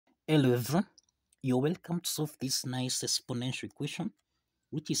Hello everyone, you're welcome to solve this nice exponential equation,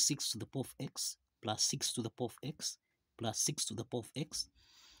 which is 6 to the power of x plus 6 to the power of x plus 6 to the power of x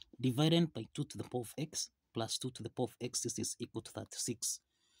divided by 2 to the power of x plus 2 to the power of x. This is equal to 36.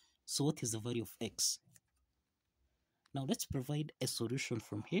 So what is the value of x? Now let's provide a solution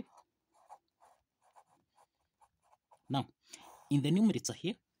from here. Now, in the numerator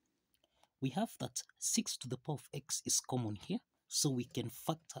here, we have that 6 to the power of x is common here. So we can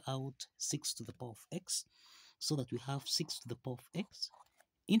factor out 6 to the power of x so that we have 6 to the power of x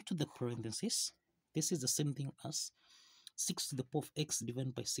into the parentheses. This is the same thing as 6 to the power of x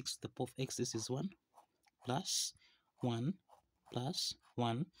divided by 6 to the power of x. This is 1 plus 1 plus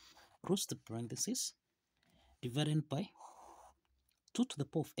 1 close the parentheses divided by 2 to the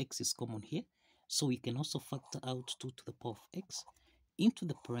power of x is common here. So we can also factor out 2 to the power of x into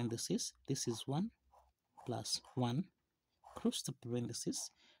the parentheses. This is 1 plus 1 close the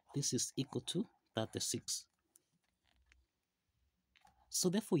parentheses. This is equal to 36. So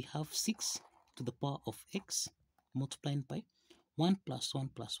therefore we have 6 to the power of x multiplied by 1 plus 1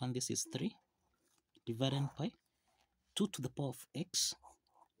 plus 1, this is 3, divided by 2 to the power of x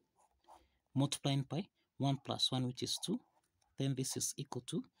multiplied by 1 plus 1, which is 2, then this is equal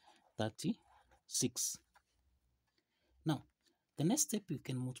to 36. Now, the next step, you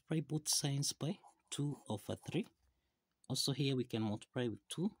can multiply both signs by 2 over 3. Also here we can multiply with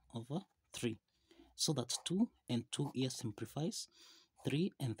 2 over 3. So that 2 and 2 here simplifies,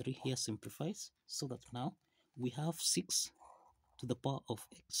 3 and 3 here simplifies, so that now we have 6 to the power of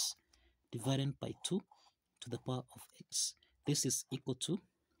x divided by 2 to the power of x. This is equal to,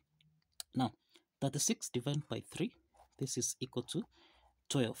 now 36 divided by 3, this is equal to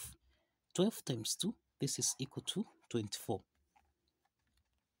 12. 12 times 2, this is equal to 24.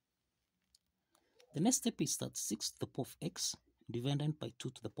 The next step is that 6 to the power of x divided by 2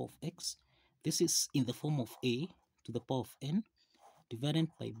 to the power of x. This is in the form of a to the power of n divided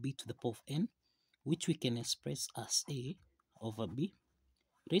by b to the power of n, which we can express as a over b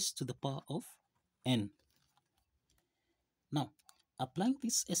raised to the power of n. Now, applying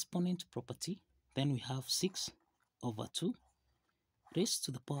this exponent property, then we have 6 over 2 raised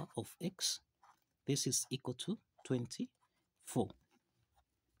to the power of x. This is equal to 24.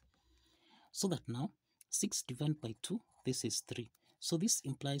 So that now 6 divided by 2, this is 3. So this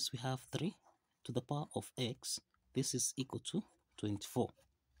implies we have 3 to the power of x. This is equal to 24.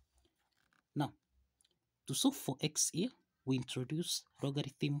 Now, to solve for x here, we introduce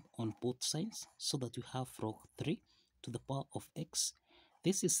logarithm on both sides so that we have log 3 to the power of x.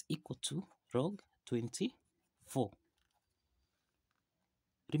 This is equal to log 24.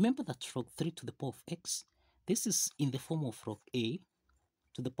 Remember that log 3 to the power of x, this is in the form of log a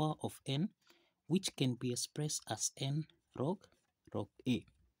to the power of n, which can be expressed as n log a.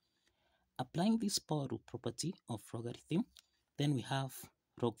 Applying this power rule property of logarithm, then we have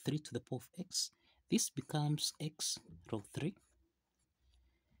log 3 to the power of x. This becomes x log 3.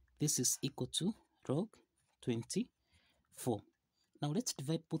 This is equal to log 24. Now let's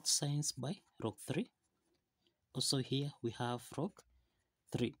divide both signs by log 3. Also here we have log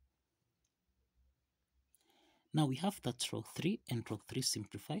 3. Now we have that log 3 and log 3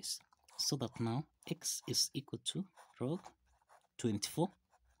 simplifies, so that now x is equal to log 24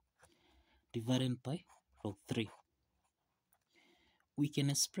 divided by log 3. We can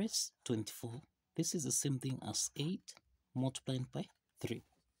express 24. This is the same thing as 8 multiplied by 3.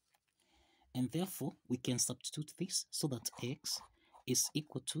 And therefore, we can substitute this so that x is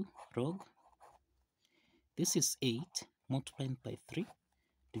equal to log. This is 8 multiplied by 3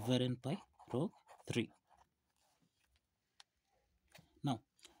 divided by log 3. Now,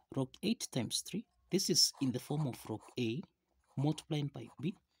 log 8 times 3, this is in the form of log a multiplied by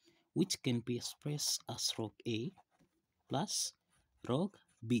b, which can be expressed as log a plus log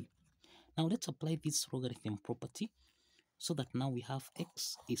b. Now let's apply this logarithm property so that now we have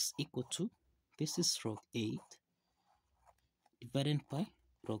x is equal to, this is log 8 divided by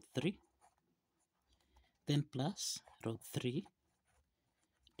log 3, then plus log 3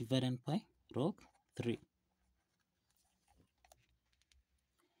 divided by log 3.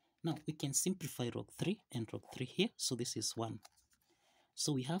 Now we can simplify log 3 and log 3 here, so this is 1.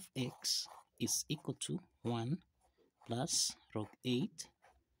 So we have x is equal to 1 plus log 8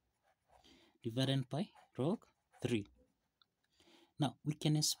 divided by log 3. Now we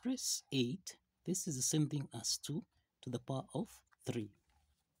can express 8. This is the same thing as 2 to the power of 3.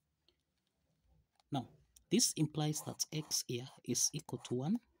 Now this implies that x here is equal to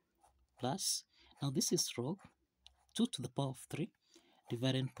 1 plus, now this is log 2 to the power of 3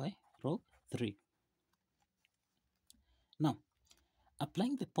 divided by log 3. Now,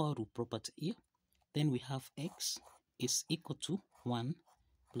 Applying the power rule property here, then we have x is equal to 1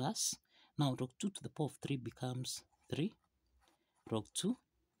 plus, now log 2 to the power of 3 becomes 3 log 2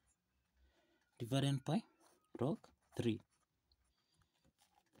 divided by log 3.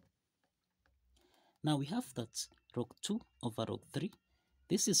 Now we have that log 2 over log 3.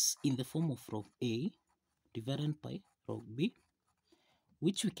 This is in the form of log a divided by log b,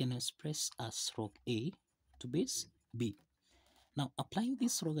 which we can express as log a to base b. Now applying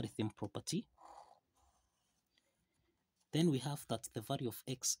this logarithm property, then we have that the value of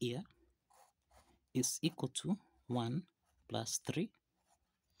x here is equal to 1 plus 3.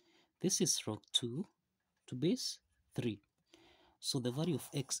 This is log 2 to base 3. So the value of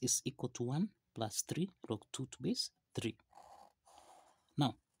x is equal to 1 plus 3 log 2 to base 3.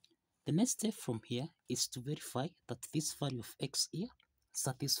 Now, the next step from here is to verify that this value of x here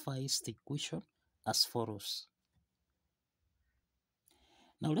satisfies the equation as follows.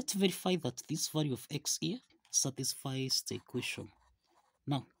 Now let's verify that this value of x here satisfies the equation.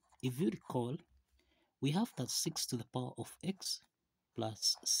 Now, if you recall, we have that 6 to the power of x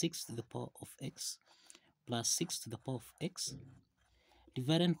plus 6 to the power of x plus 6 to the power of x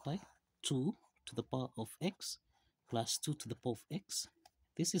divided by 2 to the power of x plus 2 to the power of x.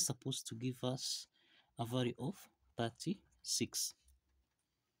 This is supposed to give us a value of 36.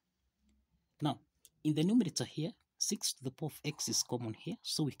 Now, in the numerator here, 6 to the power of x is common here,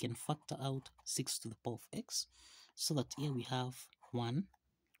 so we can factor out 6 to the power of x, so that here we have 1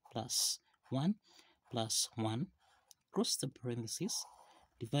 plus 1 plus 1, cross the parentheses,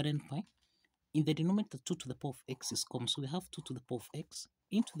 divided by, in the denominator 2 to the power of x is common, so we have 2 to the power of x,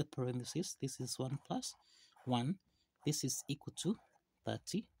 into the parentheses, this is 1 plus 1, this is equal to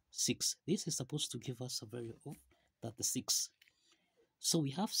 36. This is supposed to give us a value of 36. So we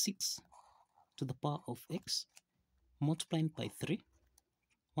have 6 to the power of x multiplied by 3,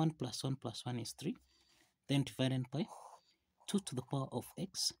 1 plus 1 plus 1 is 3, then divided by 2 to the power of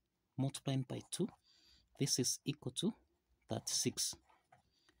x multiplied by 2, this is equal to 36.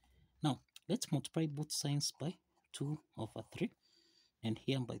 Now, let's multiply both signs by 2 over 3, and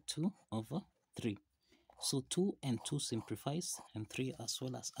here by 2 over 3. So 2 and 2 simplifies, and 3 as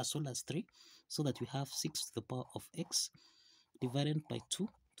well as 3, so that we have 6 to the power of x divided by 2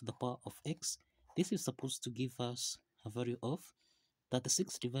 to the power of x. This is supposed to give us a value of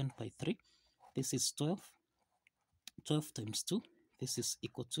 36 divided by 3. This is 12. 12 times 2, this is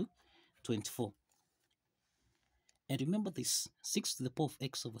equal to 24. And remember this, 6 to the power of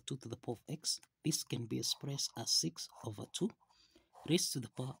x over 2 to the power of x, this can be expressed as 6 over 2 raised to the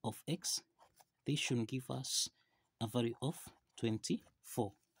power of x. This should give us a value of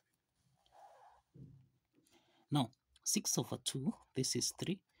 24. Now, 6 over 2, this is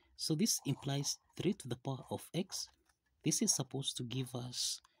 3. So this implies 3 to the power of x. This is supposed to give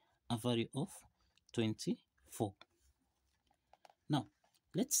us a value of 24. Now,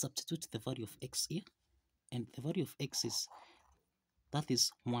 let's substitute the value of x here. And the value of x is, that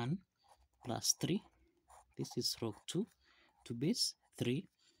is 1 plus 3. This is log 2 to base 3.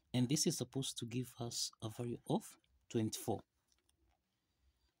 And this is supposed to give us a value of 24.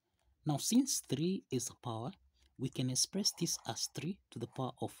 Now, since 3 is a power, we can express this as 3 to the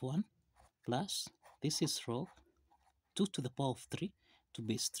power of 1 plus, this is log 2 to the power of 3 to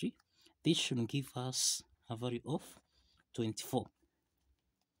base 3. This should give us a value of 24.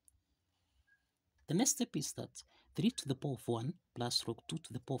 The next step is that 3 to the power of 1 plus log 2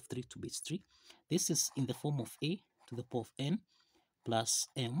 to the power of 3 to base 3. This is in the form of a to the power of n plus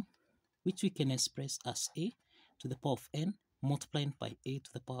m, which we can express as a to the power of n multiplied by a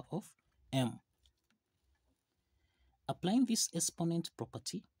to the power of m. Applying this exponent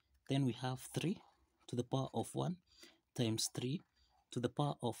property, then we have 3 to the power of 1 times 3 to the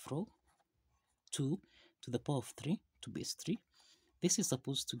power of log 2 to the power of 3 to base 3. This is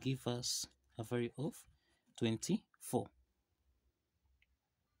supposed to give us a value of 24.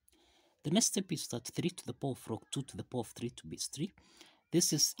 The next step is that 3 to the power of log 2 to the power of 3 to base 3.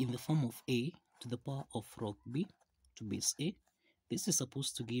 This is in the form of a to the power of log b to base a. This is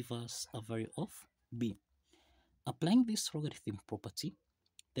supposed to give us a value of b. Applying this logarithm property,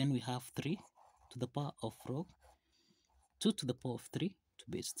 then we have 3 to the power of log 2 to the power of 3 to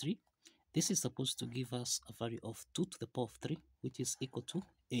base 3. This is supposed to give us a value of 2 to the power of 3, which is equal to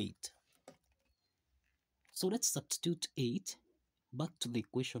 8. So let's substitute 8 back to the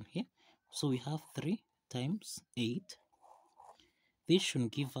equation here. So we have 3 times 8. This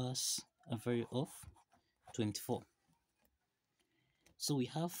should give us a value of 24. So we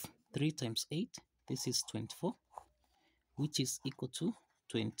have 3 times 8. This is 24, which is equal to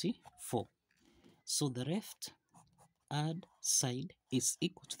 24. So the left add side is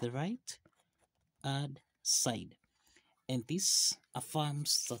equal to the right add side. And this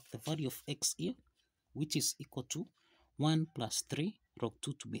affirms that the value of x here, which is equal to 1 plus 3 log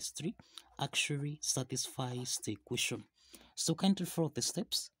 2 to base 3, actually satisfies the equation. So kindly follow the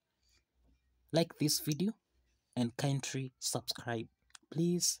steps, like this video, and kindly subscribe.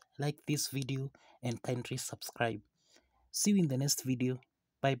 Please like this video and kindly subscribe. See you in the next video.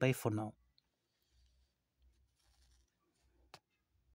 Bye bye for now.